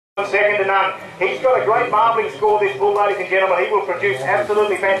second to none. He's got a great marbling score, this bull, ladies and gentlemen. He will produce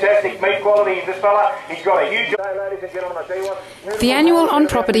absolutely fantastic meat quality. This fella, he's got a huge... Ladies and gentlemen, I tell you what... The annual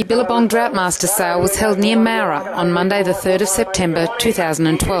on-property Billabong Droughtmaster sale was held near Moura on Monday the 3rd of September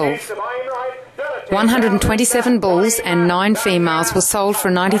 2012. 127 bulls and 9 females were sold for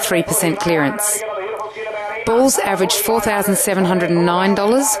a 93% clearance. Bulls averaged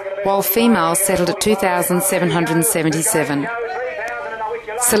 $4,709, while females settled at $2,777.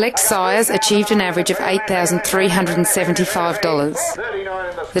 Select sires achieved an average of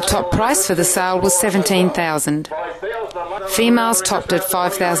 $8,375. The top price for the sale was $17,000. Females topped at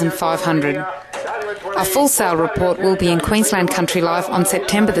 $5,500. A full sale report will be in Queensland Country Life on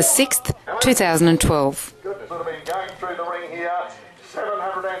September the 6th, 2012.